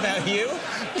 Mad about you?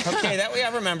 Okay, that way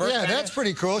I remember. Yeah, that's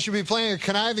pretty cool. She'll be playing a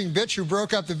conniving bitch who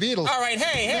broke up the Beatles. All right,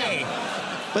 hey.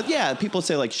 But yeah, people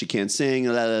say like she can't sing,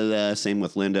 blah, blah, blah, same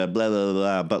with Linda, blah, blah,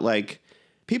 blah. But like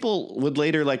people would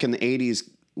later, like in the 80s,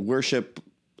 worship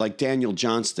like Daniel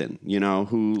Johnston,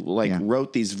 who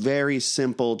wrote these very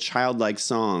simple, childlike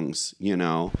songs,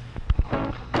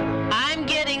 I'm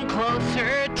getting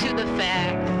closer to the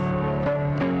facts.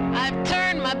 I've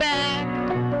turned my back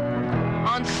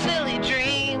on silly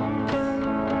dreams.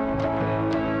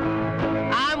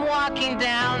 I'm walking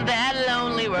down that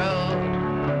lonely road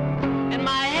and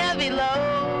my heavy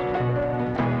load.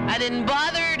 I didn't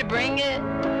bother to bring it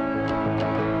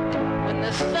when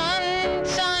the sun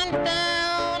shines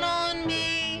down on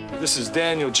me. This is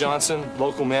Daniel Johnson,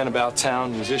 local man about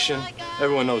town, musician.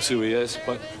 Everyone knows who he is,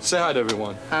 but say hi to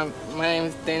everyone. My name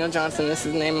is Daniel Johnson. This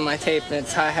is the name of my tape, and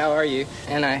it's Hi, How Are You?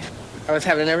 And I was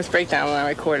having a nervous breakdown when I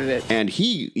recorded it. And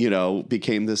he,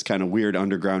 became this kind of weird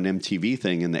underground MTV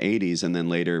thing in the 80s, and then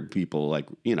later people like,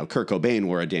 Kurt Cobain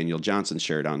wore a Daniel Johnson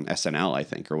shirt on SNL, I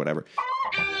think, or whatever.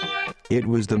 It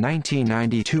was the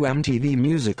 1992 MTV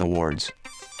Music Awards.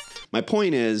 My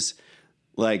point is,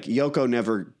 like, Yoko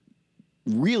never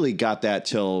really got that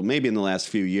till maybe in the last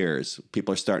few years.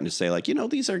 People are starting to say, like,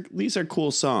 these are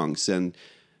cool songs, and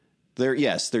they're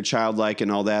childlike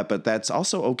and all that, but that's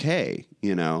also okay.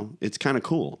 It's kind of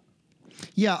cool.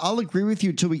 Yeah, I'll agree with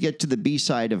you till we get to the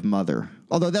B-side of Mother.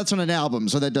 Although that's on an album,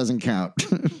 so that doesn't count.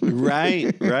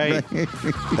 Right.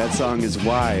 That song is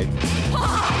Why.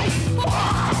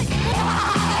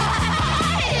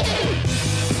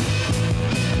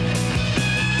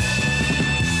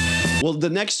 Well, the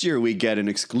next year we get an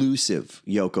exclusive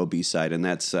Yoko B-side, and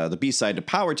that's the B-side to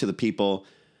Power to the People,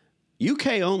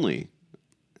 UK only,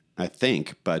 I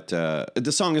think. But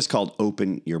the song is called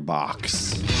Open Your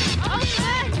Box.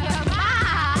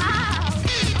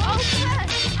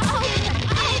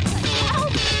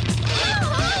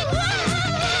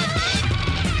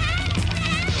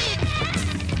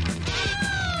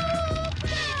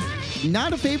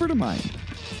 Not a favorite of mine.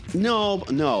 No,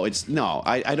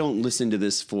 I don't listen to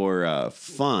this for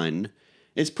fun.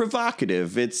 It's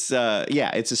provocative. It's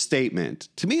it's a statement.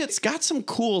 To me, it's got some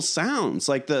cool sounds.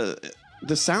 Like the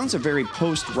sounds are very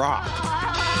post-rock.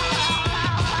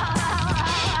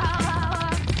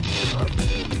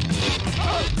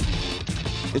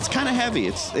 It's kind of heavy.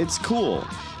 It's cool.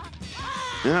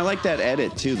 And I like that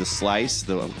edit too, the slice,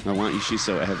 the I want you, she's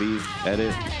so heavy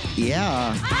edit.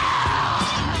 Yeah.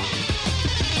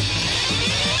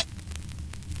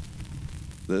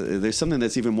 There's something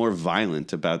that's even more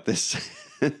violent about this.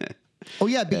 Oh,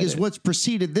 yeah, because edit. what's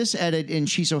preceded this edit in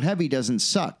She's So Heavy doesn't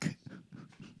suck.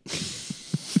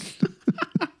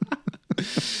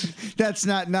 That's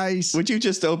not nice. Would you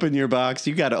just open your box?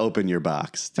 You got to open your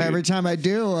box, dude. Every time I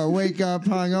do, I wake up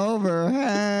hungover.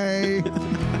 Hey. Where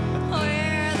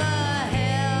the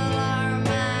hell are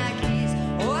my keys?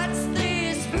 What's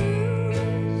these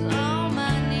screws on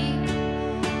my knee?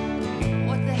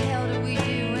 What the hell do we do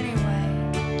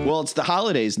anyway? Well, it's the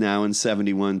holidays now in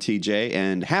 71, TJ,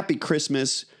 and Happy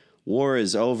Christmas, War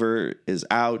is Over is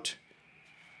out,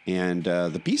 and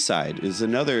the B-side is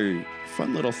another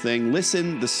fun little thing.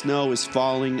 Listen, the snow is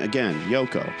falling. Again,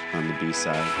 Yoko on the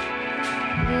B-side.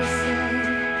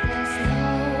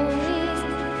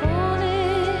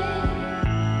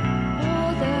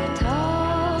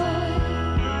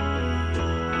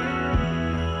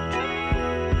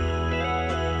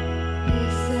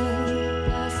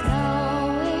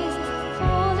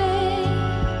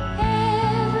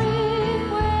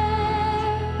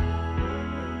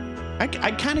 I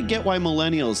kind of get why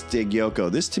millennials dig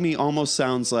Yoko. This to me almost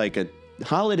sounds like a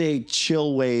holiday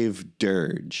chill wave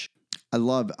dirge.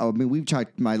 We've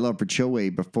talked my love for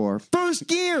Chillwave before. First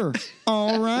gear.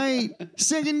 All right.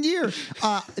 Second gear.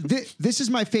 This is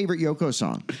my favorite Yoko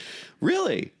song.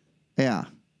 Really? Yeah.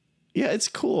 Yeah, it's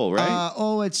cool, right?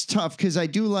 It's tough because I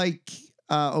do like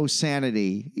Oh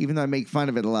Sanity, even though I make fun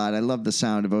of it a lot. I love the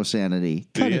sound of Oh Sanity.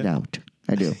 Cut it out.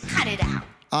 I do. Cut it out.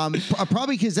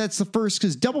 Probably because that's the first,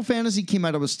 because Double Fantasy came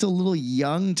out, I was still a little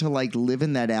young to like live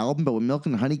in that album, but when Milk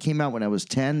and Honey came out when I was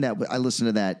 10, I listened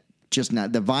to that just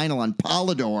not, the vinyl on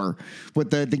Polydor with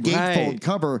the gatefold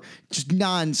cover, just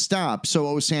nonstop. So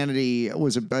Oh Sanity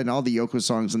was, and all the Yoko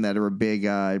songs in that are a big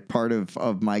part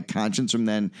of my conscience from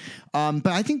then. But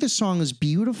I think the song is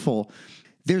beautiful.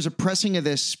 There's a pressing of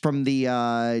this from the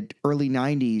early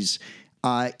 90s.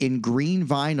 In green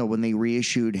vinyl when they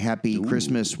reissued Happy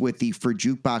Christmas with the For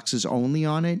Jukeboxes Only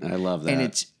on it. I love that. And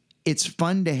it's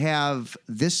fun to have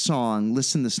this song,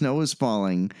 Listen, the Snow is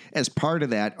Falling, as part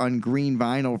of that on green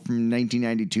vinyl from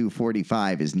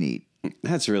 1992-45 is neat.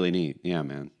 That's really neat. Yeah,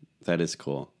 man. That is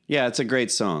cool. Yeah, it's a great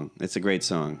song. It's a great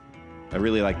song. I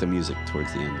really like the music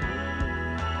towards the end.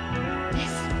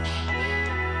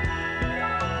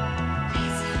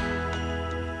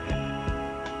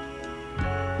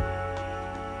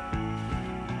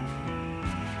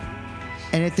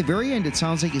 And at the very end, it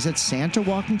sounds like, is that Santa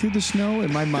walking through the snow?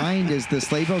 In my mind, as the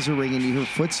sleigh bells are ringing, you hear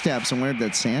footsteps. I wonder if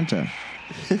that's Santa.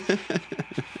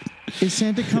 Is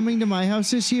Santa coming to my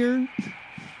house this year,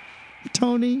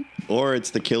 Tony? Or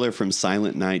it's the killer from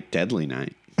Silent Night, Deadly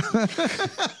Night.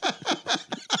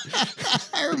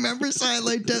 I remember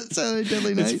Silent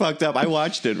Deadly Night. It's fucked up. I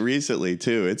watched it recently,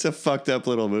 too. It's a fucked up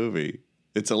little movie.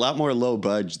 It's a lot more low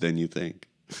budge than you think.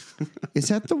 Is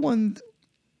that the one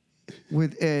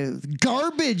with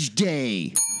Garbage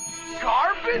Day?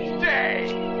 Garbage Day?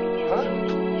 Huh?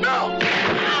 No!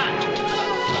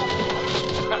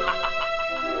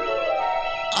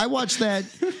 I watched that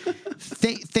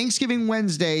Thanksgiving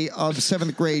Wednesday of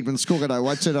 7th grade when school got out. I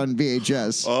watched it on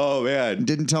VHS. Oh, man.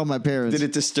 Didn't tell my parents. Did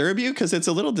it disturb you? Because it's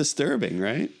a little disturbing,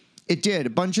 right? It did. A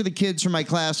bunch of the kids from my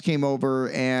class came over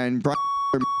and Brian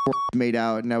made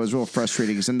out, and that was real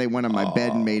frustrating because then they went on my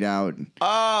bed and made out.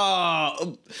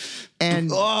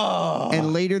 And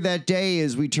later that day,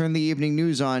 as we turned the evening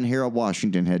news on, Harold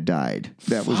Washington had died.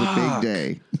 That was a big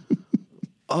day.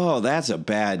 Oh, that's a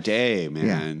bad day,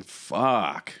 man. Yeah.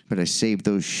 Fuck. But I saved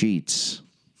those sheets.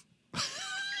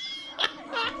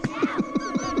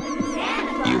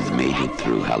 made it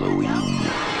through Halloween.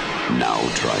 Now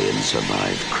try and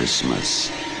survive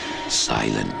Christmas.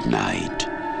 Silent Night.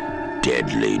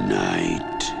 Deadly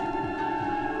Night.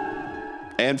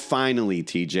 And finally,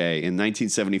 TJ, in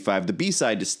 1975, the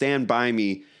B-side to Stand By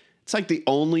Me. It's like the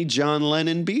only John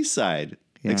Lennon B-side.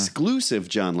 Yeah. Exclusive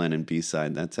John Lennon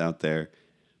B-side that's out there.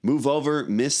 Move Over,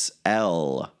 Miss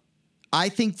L. I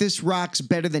think this rocks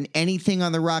better than anything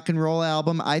on the rock and roll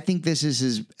album. I think this is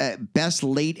his best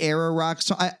late era rock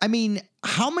song. I mean,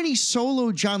 how many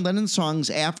solo John Lennon songs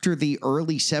after the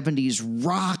early 70s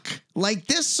rock like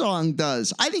this song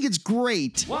does? I think it's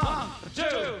great. 1, 2,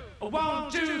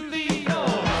 1, 2, 3, 4.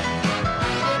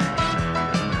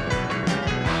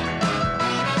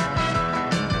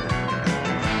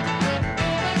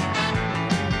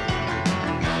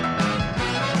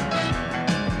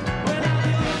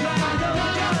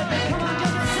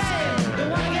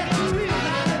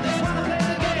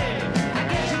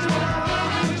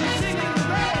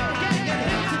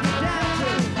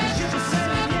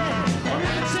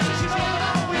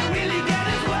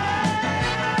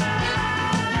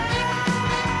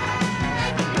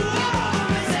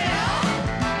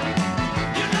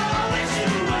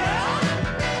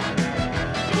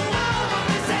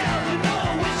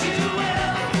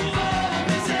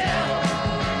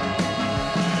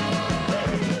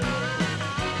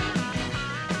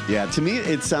 Yeah, to me,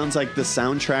 it sounds like the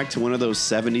soundtrack to one of those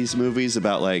 70s movies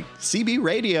about like CB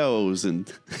radios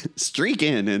and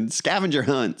streaking and scavenger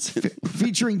hunts.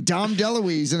 Featuring Dom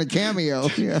DeLuise in a cameo.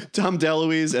 Yeah. Tom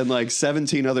DeLuise and like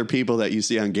 17 other people that you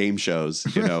see on game shows,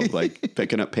 you know, like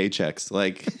picking up paychecks.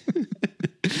 Like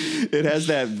it has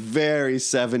that very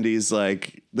 70s,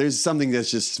 like there's something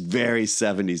that's just very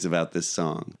 70s about this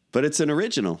song. But it's an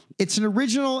original. It's an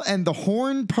original, and the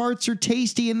horn parts are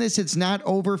tasty in this. It's not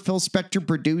over Phil Spector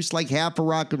produced like half a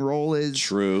rock and roll is.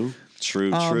 True.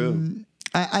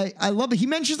 I love it. He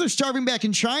mentions they're starving back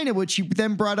in China, which he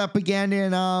then brought up again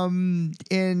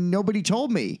in Nobody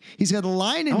Told Me. He's got a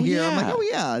line in here. Yeah. I'm like, oh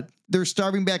yeah, they're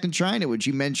starving back in China, which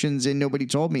he mentions in Nobody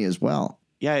Told Me as well.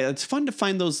 Yeah, it's fun to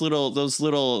find those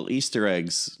little Easter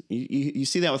eggs. You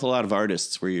see that with a lot of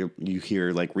artists where you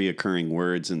hear like reoccurring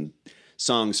words and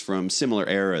songs from similar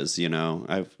eras, you know.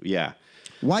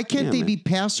 Why can't they be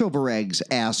Passover eggs,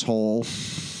 asshole?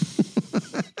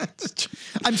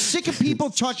 I'm sick of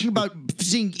people talking about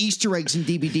seeing Easter eggs in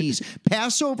DVDs.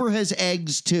 Passover has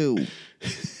eggs too.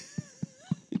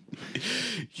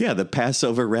 Yeah, the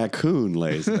Passover raccoon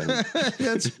lays them.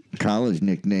 That's a college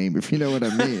nickname, if you know what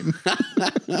I mean.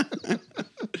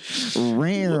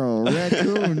 Rare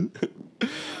raccoon.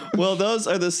 Well, those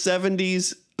are the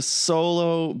 70s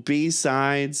solo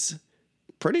B-sides.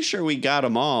 Pretty sure we got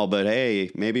them all, but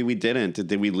hey, maybe we didn't.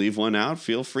 Did we leave one out?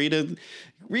 Feel free to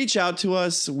reach out to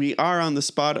us. We are on the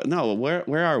spot. No,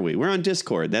 where are we? We're on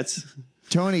Discord. That's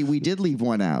Tony, we did leave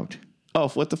one out. Oh,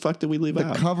 what the fuck did we leave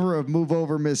out? The cover of Move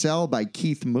Over Miss L by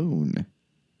Keith Moon.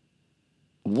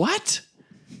 What?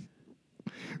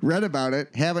 Read about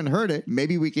it, haven't heard it.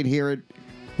 Maybe we can hear it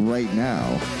right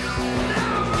now.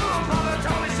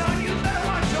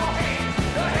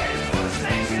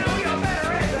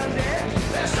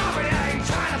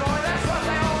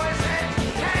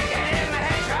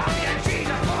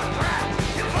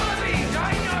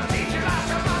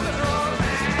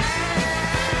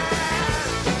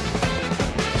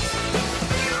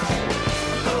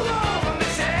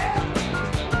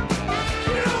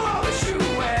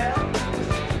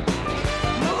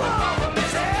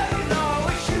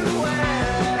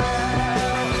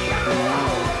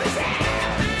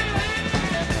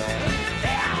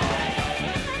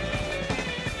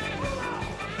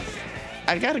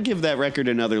 I got to give that record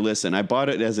another listen. I bought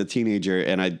it as a teenager,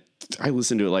 and I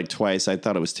listened to it like twice. I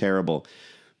thought it was terrible.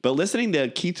 But listening to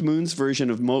Keith Moon's version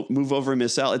of Move Over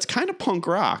Miss L, it's kind of punk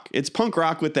rock. It's punk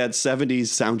rock with that 70s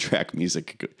soundtrack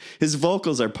music. His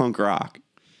vocals are punk rock.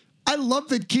 I love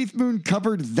that Keith Moon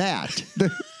covered that.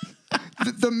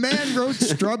 The man wrote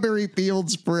Strawberry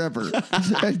Fields Forever.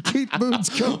 And Keith Moon's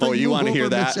covering Oh, you want to hear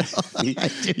Move Over that?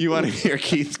 Miss L. You want to hear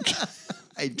Keith?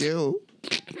 I do.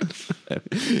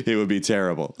 It would be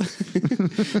terrible.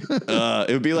 It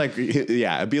would be like,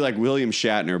 it'd be like William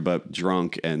Shatner, but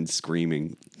drunk and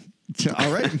screaming.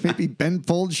 All right, maybe Ben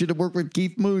Folds should have worked with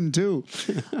Keith Moon too.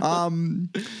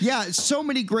 Yeah, so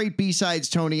many great B-sides,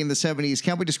 Tony, in the 70s.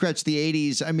 Can't wait to scratch the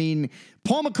 80s. I mean,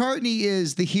 Paul McCartney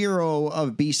is the hero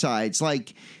of B-sides.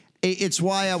 Like, it's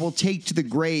why I will take to the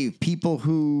grave people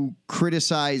who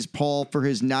criticize Paul for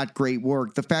his not great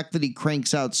work. The fact that he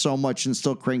cranks out so much and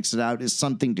still cranks it out is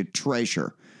something to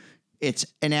treasure. It's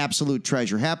an absolute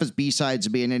treasure. Half his B-sides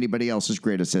would be in anybody else's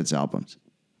greatest hits albums.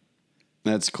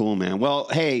 That's cool, man. Well,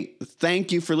 hey,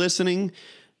 thank you for listening.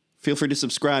 Feel free to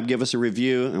subscribe, give us a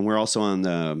review, and we're also on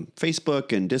the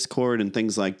Facebook and Discord and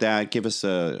things like that. Give us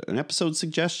an episode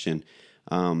suggestion.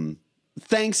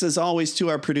 Thanks, as always, to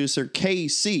our producer,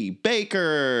 KC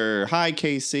Baker. Hi,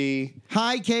 KC.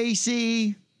 Hi,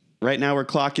 KC. Right now, we're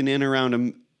clocking in around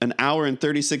an hour and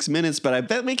 36 minutes, but I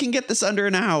bet we can get this under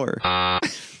an hour.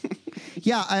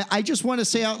 Yeah, I just want to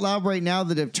say out loud right now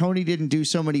that if Tony didn't do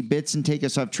so many bits and take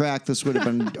us off track, this would have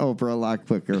been over a lot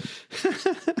quicker.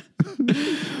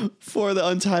 For the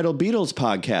Untitled Beatles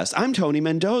podcast, I'm Tony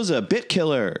Mendoza, Bit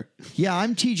Killer. Yeah,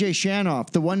 I'm TJ Shanoff,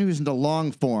 the one who's into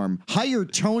long form. Hire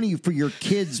Tony for your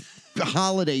kids'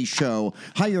 holiday show.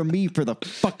 Hire me for the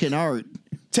fucking art.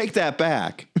 Take that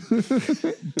back.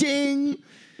 Ding.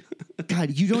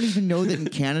 God, you don't even know that in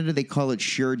Canada they call it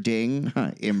sure ding?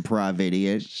 Huh, improv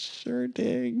idiot. Sure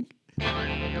ding.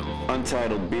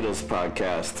 Untitled Beatles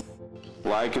podcast.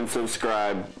 Like and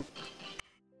subscribe.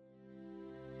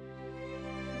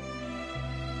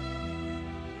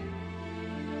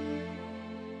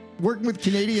 Working with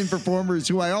Canadian performers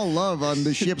who I all love on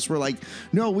the ships were like,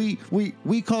 no, we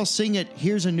call Sing It,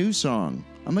 here's a new song.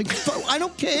 I'm like, I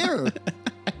don't care.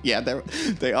 Yeah,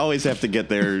 they always have to get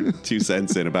their 2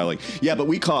 cents in about like, yeah, but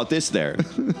we call it this there.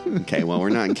 Okay, well, we're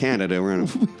not in Canada. We're in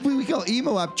we call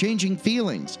emo up changing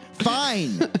feelings.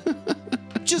 Fine.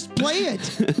 Just play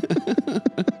it.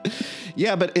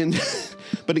 Yeah, but in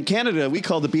Canada, we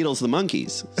call the Beatles the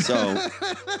Monkees. So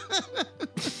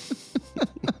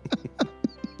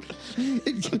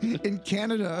in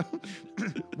Canada,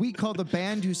 we call the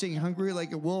band who sing Hungry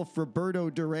Like a Wolf Roberto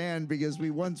Duran because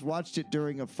we once watched it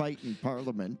during a fight in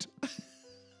Parliament.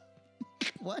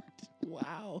 What?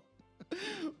 Wow.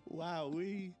 Wow,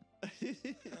 we... All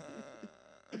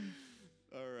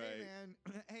right. Hey, man.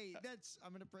 Hey,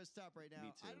 I'm going to press stop right now.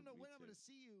 I don't know when I'm going to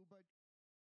see you, but...